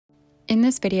In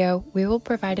this video, we will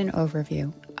provide an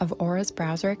overview of Aura's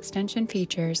browser extension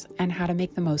features and how to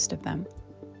make the most of them.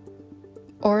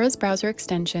 Aura's browser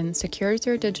extension secures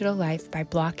your digital life by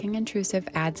blocking intrusive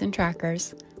ads and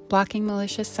trackers, blocking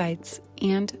malicious sites,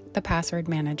 and the password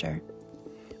manager.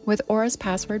 With Aura's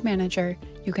password manager,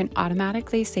 you can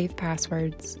automatically save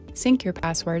passwords, sync your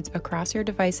passwords across your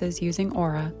devices using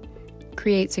Aura,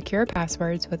 create secure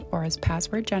passwords with Aura's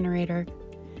password generator,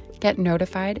 get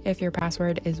notified if your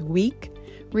password is weak,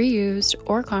 reused,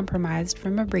 or compromised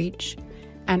from a breach,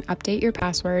 and update your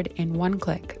password in one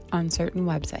click on certain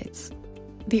websites.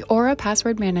 The Aura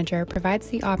Password Manager provides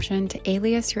the option to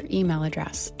alias your email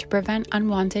address to prevent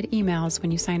unwanted emails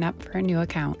when you sign up for a new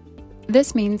account.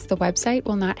 This means the website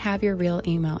will not have your real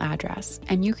email address,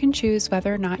 and you can choose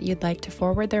whether or not you'd like to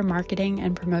forward their marketing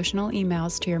and promotional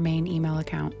emails to your main email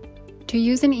account. To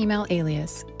use an email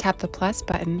alias, tap the plus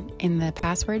button in the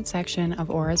password section of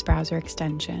Aura's browser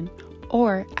extension,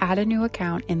 or add a new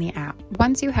account in the app.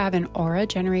 Once you have an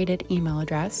Aura-generated email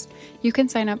address, you can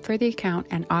sign up for the account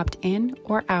and opt in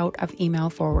or out of email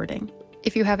forwarding.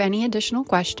 If you have any additional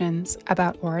questions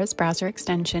about Aura's browser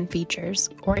extension features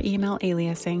or email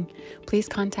aliasing, please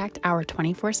contact our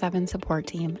 24/7 support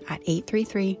team at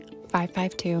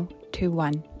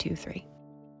 833-552-2123.